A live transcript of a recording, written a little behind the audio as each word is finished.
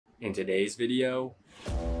In today's video,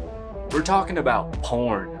 we're talking about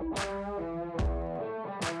porn.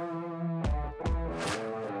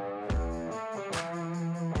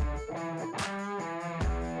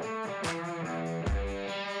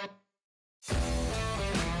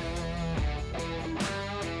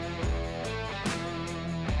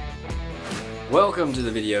 Welcome to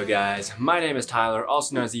the video, guys. My name is Tyler,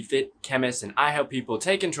 also known as the Fit Chemist, and I help people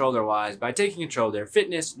take control of their lives by taking control of their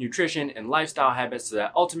fitness, nutrition, and lifestyle habits so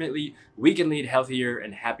that ultimately we can lead healthier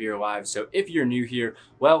and happier lives. So if you're new here,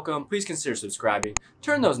 welcome. Please consider subscribing.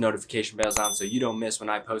 Turn those notification bells on so you don't miss when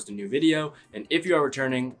I post a new video. And if you are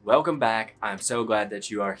returning, welcome back. I'm so glad that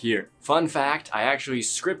you are here. Fun fact, I actually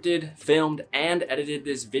scripted, filmed, and edited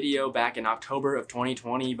this video back in October of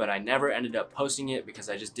 2020, but I never ended up posting it because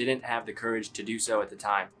I just didn't have the courage to do so at the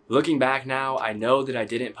time. Looking back now, I know that I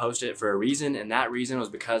didn't post it for a reason, and that reason was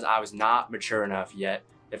because I was not mature enough yet.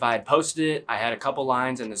 If I had posted it, I had a couple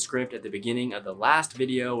lines in the script at the beginning of the last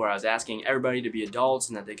video where I was asking everybody to be adults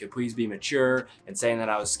and that they could please be mature, and saying that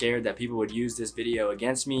I was scared that people would use this video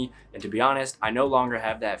against me. And to be honest, I no longer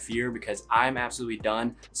have that fear because I'm absolutely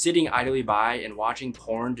done sitting idly by and watching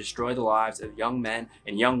porn destroy the lives of young men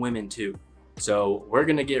and young women too. So we're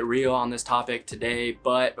gonna get real on this topic today,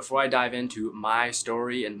 but before I dive into my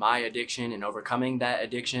story and my addiction and overcoming that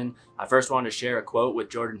addiction, I first wanted to share a quote with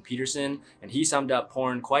Jordan Peterson, and he summed up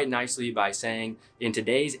porn quite nicely by saying, "In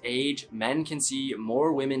today's age, men can see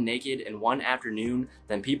more women naked in one afternoon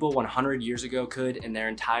than people 100 years ago could in their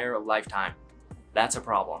entire lifetime." That's a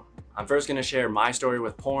problem. I'm first gonna share my story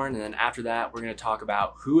with porn, and then after that, we're gonna talk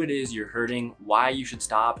about who it is you're hurting, why you should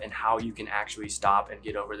stop, and how you can actually stop and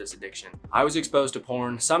get over this addiction. I was exposed to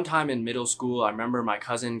porn sometime in middle school. I remember my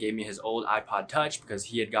cousin gave me his old iPod Touch because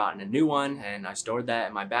he had gotten a new one, and I stored that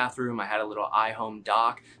in my bathroom. I had a little iHome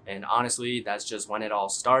dock, and honestly, that's just when it all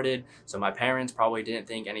started. So my parents probably didn't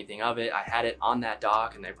think anything of it. I had it on that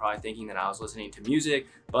dock, and they're probably thinking that I was listening to music,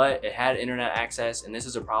 but it had internet access, and this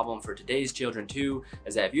is a problem for today's children too,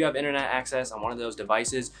 is that if you have internet access on one of those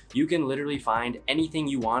devices, you can literally find anything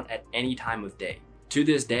you want at any time of day. To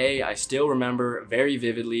this day, I still remember very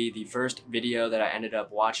vividly the first video that I ended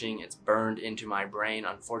up watching. It's burned into my brain,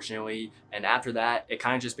 unfortunately, and after that, it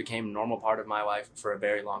kind of just became a normal part of my life for a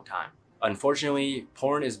very long time. Unfortunately,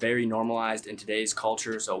 porn is very normalized in today's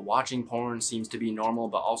culture, so watching porn seems to be normal,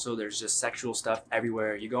 but also there's just sexual stuff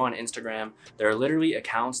everywhere. You go on Instagram, there are literally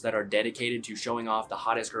accounts that are dedicated to showing off the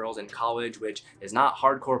hottest girls in college, which is not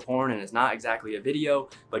hardcore porn and it's not exactly a video,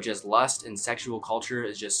 but just lust and sexual culture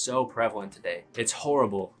is just so prevalent today. It's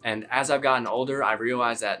horrible. And as I've gotten older, I've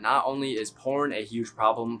realized that not only is porn a huge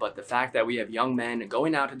problem, but the fact that we have young men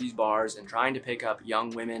going out to these bars and trying to pick up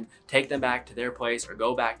young women, take them back to their place or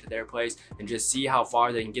go back to their place, and just see how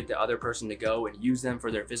far they can get the other person to go and use them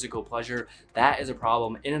for their physical pleasure, that is a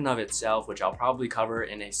problem in and of itself, which I'll probably cover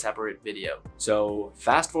in a separate video. So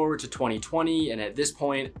fast forward to 2020, and at this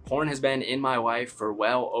point, porn has been in my life for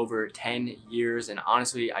well over 10 years, and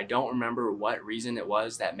honestly, I don't remember what reason it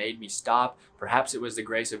was that made me stop. Perhaps it was the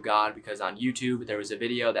grace of God, because on YouTube, there was a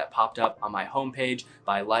video that popped up on my homepage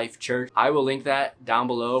by Life Church. I will link that down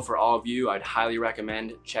below for all of you. I'd highly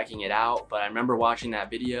recommend checking it out, but I remember watching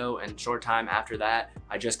that video, and short time after that,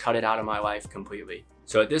 I just cut it out of my life completely.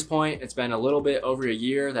 So at this point, it's been a little bit over a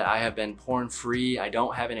year that I have been porn free. I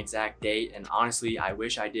don't have an exact date, and honestly, I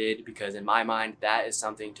wish I did, because in my mind, that is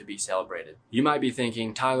something to be celebrated. You might be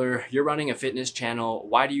thinking, Tyler, you're running a fitness channel.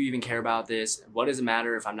 Why do you even care about this? What does it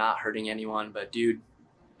matter if I'm not hurting anyone? But dude,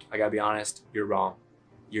 I gotta be honest, you're wrong.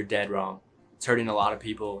 You're dead wrong. It's hurting a lot of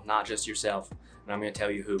people, not just yourself. And I'm gonna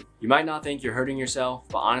tell you who. You might not think you're hurting yourself,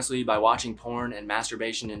 but honestly, by watching porn and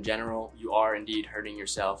masturbation in general, you are indeed hurting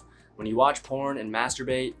yourself. When you watch porn and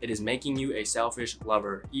masturbate, it is making you a selfish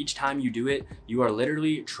lover. Each time you do it, you are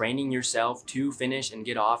literally training yourself to finish and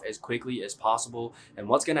get off as quickly as possible. And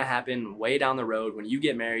what's gonna happen way down the road when you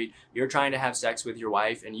get married, you're trying to have sex with your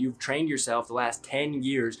wife and you've trained yourself the last 10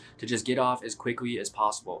 years to just get off as quickly as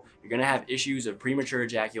possible. You're gonna have issues of premature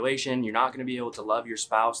ejaculation. You're not gonna be able to love your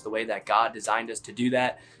spouse the way that God designed us to do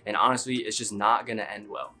that. And honestly, it's just not gonna end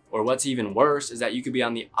well. Or what's even worse is that you could be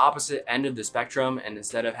on the opposite end of the spectrum, and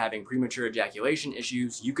instead of having premature ejaculation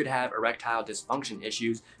issues, you could have erectile dysfunction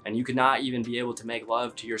issues, and you could not even be able to make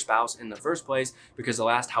love to your spouse in the first place because the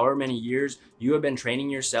last however many years you have been training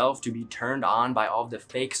yourself to be turned on by all of the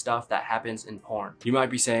fake stuff that happens in porn. You might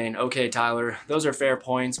be saying, okay, Tyler, those are fair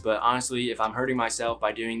points, but honestly, if I'm hurting myself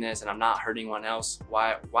by doing this and I'm not hurting anyone else,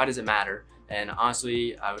 why does it matter? And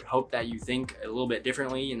honestly, I would hope that you think a little bit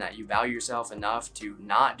differently and that you value yourself enough to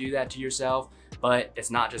not do that to yourself. But it's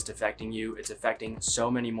not just affecting you, it's affecting so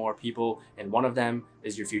many more people, and one of them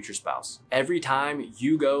is your future spouse. Every time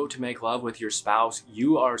you go to make love with your spouse,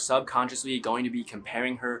 you are subconsciously going to be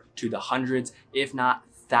comparing her to the hundreds, if not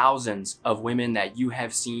thousands of women that you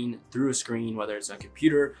have seen through a screen, whether it's a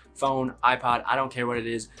computer, phone, iPod, I don't care what it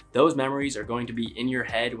is. Those memories are going to be in your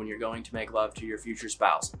head when you're going to make love to your future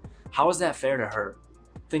spouse. How is that fair to her?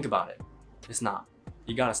 Think about it. It's not.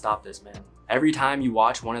 You gotta stop this, man. Every time you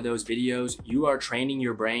watch one of those videos, you are training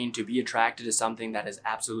your brain to be attracted to something that is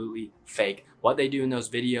absolutely fake. What they do in those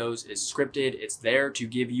videos is scripted. It's there to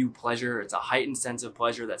give you pleasure. It's a heightened sense of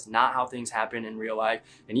pleasure. That's not how things happen in real life.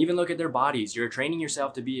 And even look at their bodies. You're training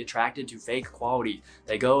yourself to be attracted to fake quality.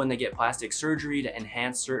 They go and they get plastic surgery to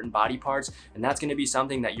enhance certain body parts, and that's gonna be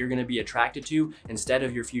something that you're gonna be attracted to instead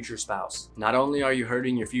of your future spouse. Not only are you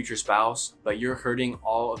hurting your future spouse, but you're hurting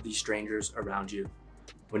all of these strangers around you.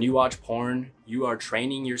 When you watch porn, you are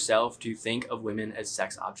training yourself to think of women as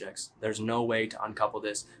sex objects. There's no way to uncouple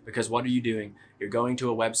this, because what are you doing? You're going to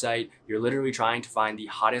a website, you're literally trying to find the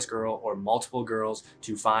hottest girl or multiple girls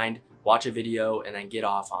to find, watch a video, and then get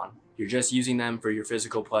off on. You're just using them for your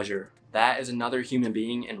physical pleasure. That is another human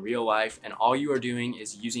being in real life, and all you are doing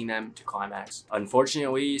is using them to climax.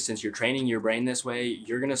 Unfortunately, since you're training your brain this way,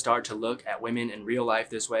 you're gonna start to look at women in real life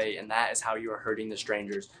this way, and that is how you are hurting the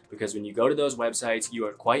strangers. Because when you go to those websites, you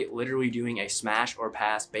are quite literally doing a smash or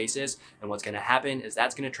pass basis, and what's gonna happen is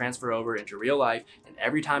that's gonna transfer over into real life, and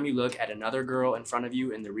every time you look at another girl in front of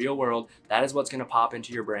you in the real world, that is what's gonna pop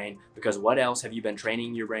into your brain, because what else have you been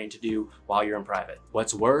training your brain to do while you're in private?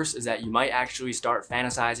 What's worse is that you might actually start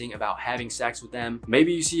fantasizing about having sex with them.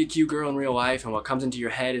 Maybe you see a cute girl in real life and what comes into your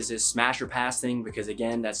head is this smash or pass thing, because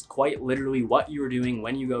again, that's quite literally what you are doing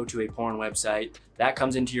when you go to a porn website. That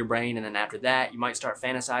comes into your brain, and then after that, you might start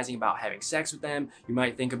fantasizing about having sex with them. You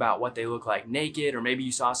might think about what they look like naked, or maybe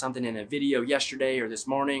you saw something in a video yesterday or this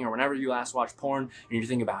morning or whenever you last watched porn, and you're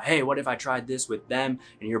thinking about, hey, what if I tried this with them?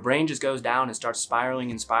 And your brain just goes down and starts spiraling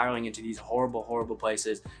and spiraling into these horrible, horrible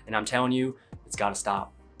places. And I'm telling you, it's gotta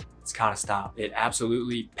stop. It's gotta stop. It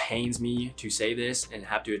absolutely pains me to say this and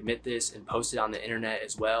have to admit this and post it on the internet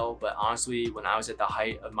as well. But honestly, when I was at the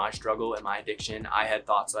height of my struggle and my addiction, I had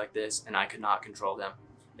thoughts like this and I could not control them.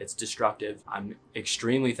 It's destructive. I'm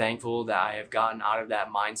extremely thankful that I have gotten out of that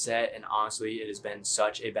mindset, and honestly, it has been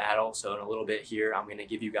such a battle. So in a little bit here, I'm gonna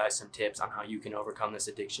give you guys some tips on how you can overcome this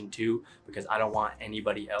addiction too, because I don't want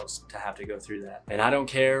anybody else to have to go through that. And I don't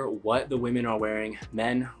care what the women are wearing.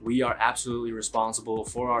 Men, we are absolutely responsible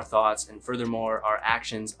for our thoughts, and furthermore, our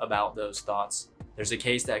actions about those thoughts. There's a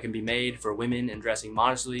case that can be made for women in dressing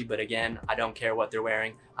modestly, but again, I don't care what they're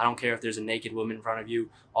wearing. I don't care if there's a naked woman in front of you.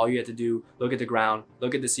 All you have to do, look at the ground,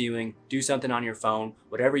 look at the ceiling, do something on your phone.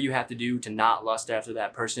 Whatever you have to do to not lust after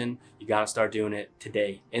that person, you gotta start doing it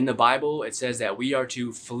today. In the Bible, it says that we are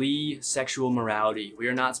to flee sexual morality. We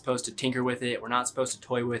are not supposed to tinker with it. We're not supposed to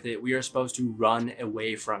toy with it. We are supposed to run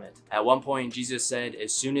away from it. At one point, Jesus said,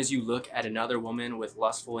 as soon as you look at another woman with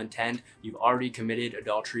lustful intent, you've already committed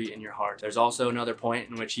adultery in your heart. There's also another point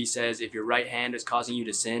in which he says, if your right hand is causing you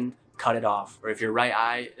to sin, cut it off. Or if your right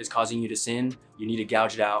eye is causing you to sin, you need to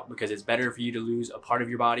gouge it out, because it's better for you to lose a part of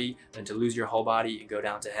your body than to lose your whole body and go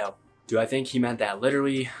down to hell. Do I think he meant that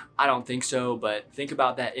literally? I don't think so, but think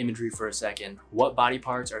about that imagery for a second. What body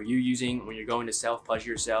parts are you using when you're going to self-pleasure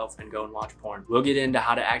yourself and go and watch porn? We'll get into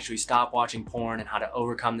how to actually stop watching porn and how to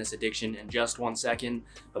overcome this addiction in just 1 second,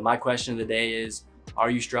 but my question of the day is, are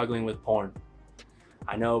you struggling with porn?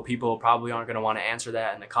 I know people probably aren't going to want to answer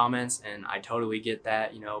that in the comments, and I totally get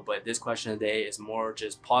that, but this question of the day is more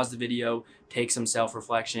just pause the video, take some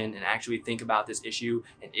self-reflection, and actually think about this issue,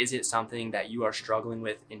 and is it something that you are struggling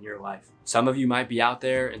with in your life? Some of you might be out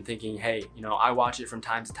there and thinking, hey, I watch it from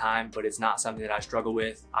time to time, but it's not something that I struggle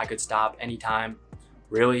with. I could stop anytime.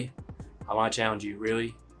 Really? I want to challenge you.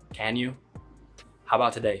 Really? Can you? How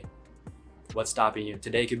about today? What's stopping you?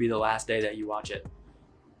 Today could be the last day that you watch it.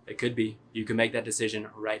 It could be. You can make that decision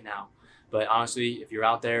right now. But honestly, if you're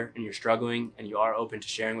out there and you're struggling and you are open to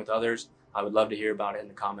sharing with others, I would love to hear about it in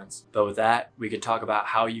the comments. But with that, we could talk about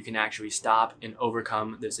how you can actually stop and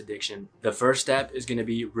overcome this addiction. The first step is going to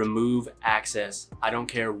be remove access. I don't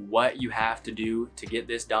care what you have to do to get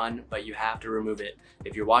this done, but you have to remove it.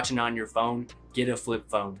 If you're watching on your phone, get a flip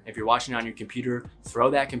phone. If you're watching on your computer, throw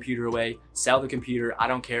that computer away, sell the computer. I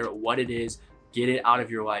don't care what it is. Get it out of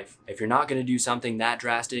your life. If you're not gonna do something that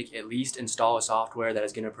drastic, at least install a software that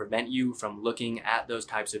is gonna prevent you from looking at those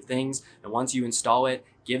types of things. And once you install it,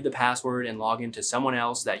 give the password and log in to someone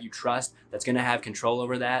else that you trust that's gonna have control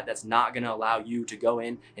over that, that's not gonna allow you to go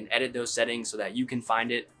in and edit those settings so that you can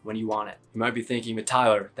find it when you want it. You might be thinking, but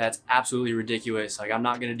Tyler, that's absolutely ridiculous. Like, I'm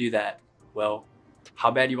not gonna do that. Well,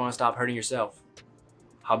 How bad do you want to stop hurting yourself?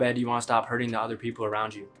 How bad do you want to stop hurting the other people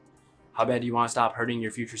around you? How bad do you want to stop hurting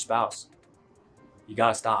your future spouse? You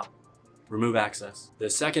gotta stop. Remove access. The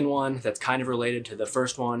second one that's kind of related to the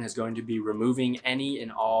first one is going to be removing any and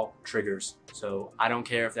all triggers. So I don't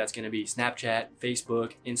care if that's going to be Snapchat,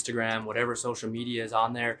 Facebook, Instagram, whatever social media is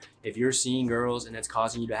on there. If you're seeing girls and it's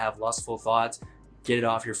causing you to have lustful thoughts, get it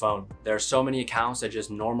off your phone. There are so many accounts that just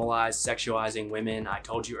normalize sexualizing women. I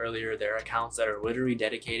told you earlier, there are accounts that are literally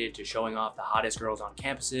dedicated to showing off the hottest girls on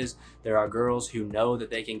campuses. There are girls who know that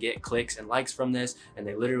they can get clicks and likes from this, and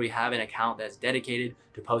they literally have an account that's dedicated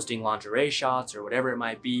to posting lingerie shots or whatever it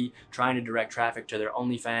might be, trying to direct traffic to their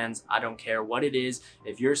OnlyFans. I don't care what it is.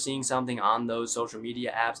 If you're seeing something on those social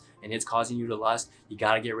media apps and it's causing you to lust, you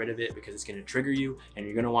gotta get rid of it because it's gonna trigger you and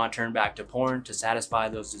you're gonna wanna turn back to porn to satisfy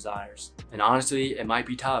those desires. And honestly, it might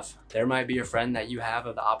be tough. There might be a friend that you have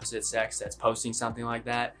of the opposite sex that's posting something like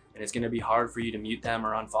that, and it's gonna be hard for you to mute them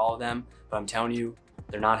or unfollow them, but I'm telling you,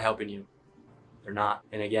 they're not helping you. They're not.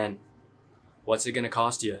 And again, what's it gonna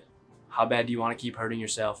cost you? How bad do you want to keep hurting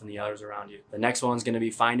yourself and the others around you? The next one's going to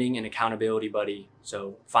be finding an accountability buddy.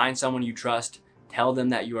 So find someone you trust, tell them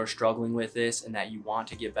that you are struggling with this and that you want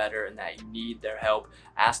to get better and that you need their help.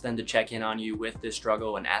 Ask them to check in on you with this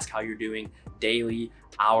struggle and ask how you're doing daily,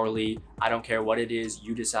 hourly. I don't care what it is.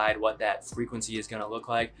 You decide what that frequency is going to look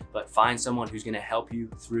like, but find someone who's going to help you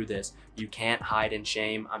through this. You can't hide in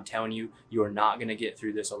shame. I'm telling you, you are not going to get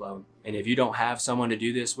through this alone. And if you don't have someone to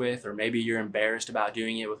do this with, or maybe you're embarrassed about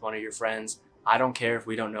doing it with one of your friends, I don't care if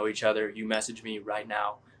we don't know each other. You message me right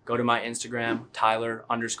now. Go to my Instagram,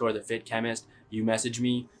 Tyler_the_Fit_Chemist. You message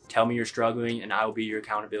me, tell me you're struggling, and I will be your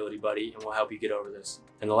accountability buddy and we'll help you get over this.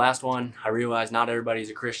 And the last one, I realize not everybody's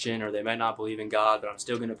a Christian or they might not believe in God, but I'm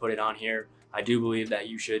still gonna put it on here. I do believe that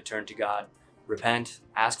you should turn to God. Repent,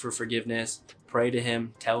 ask for forgiveness, pray to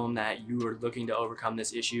Him, tell Him that you are looking to overcome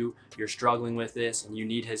this issue, you're struggling with this and you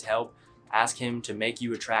need His help. Ask Him to make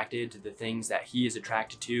you attracted to the things that He is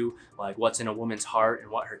attracted to, like what's in a woman's heart and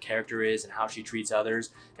what her character is and how she treats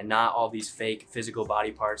others, and not all these fake physical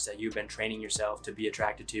body parts that you've been training yourself to be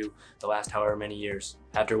attracted to the last however many years.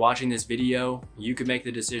 After watching this video, you could make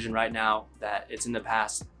the decision right now that it's in the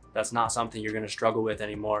past. That's not something you're gonna struggle with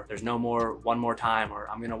anymore. There's no more one more time or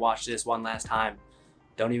I'm gonna watch this one last time.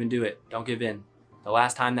 Don't even do it. Don't give in. The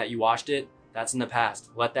last time that you watched it, that's in the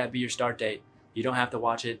past. Let that be your start date. You don't have to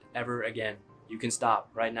watch it ever again. You can stop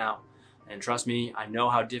right now. And trust me, I know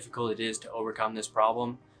how difficult it is to overcome this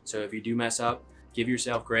problem. So if you do mess up, give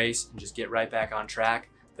yourself grace and just get right back on track,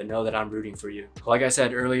 but know that I'm rooting for you. Like I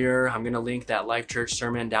said earlier, I'm gonna link that Life Church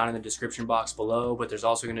sermon down in the description box below, but there's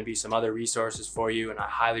also gonna be some other resources for you, and I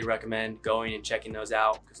highly recommend going and checking those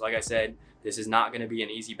out, because like I said, this is not going to be an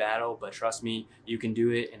easy battle, but trust me, you can do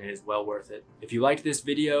it and it is well worth it. If you liked this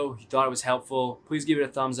video, you thought it was helpful, please give it a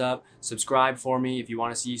thumbs up. Subscribe for me if you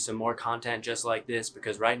want to see some more content just like this,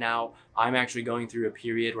 because right now I'm actually going through a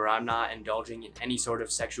period where I'm not indulging in any sort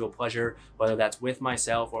of sexual pleasure, whether that's with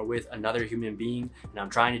myself or with another human being, and I'm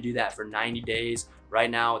trying to do that for 90 days. Right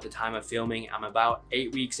now, at the time of filming, I'm about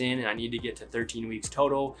 8 weeks in and I need to get to 13 weeks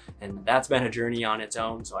total. And that's been a journey on its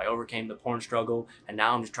own. So I overcame the porn struggle and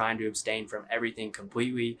now I'm just trying to abstain from everything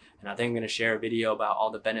completely. And I think I'm gonna share a video about all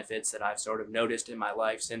the benefits that I've sort of noticed in my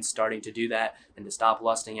life since starting to do that and to stop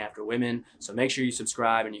lusting after women. So make sure you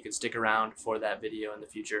subscribe and you can stick around for that video in the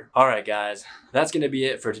future. All right, guys, that's gonna be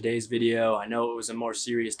it for today's video. I know it was a more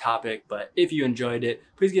serious topic, but if you enjoyed it,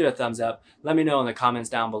 please give it a thumbs up. Let me know in the comments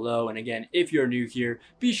down below. And again, if you're new here,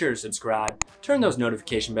 be sure to subscribe, turn those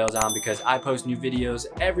notification bells on because I post new videos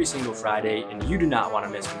every single Friday and you do not want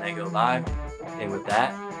to miss when they go live. And with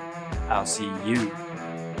that, I'll see you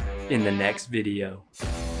in the next video.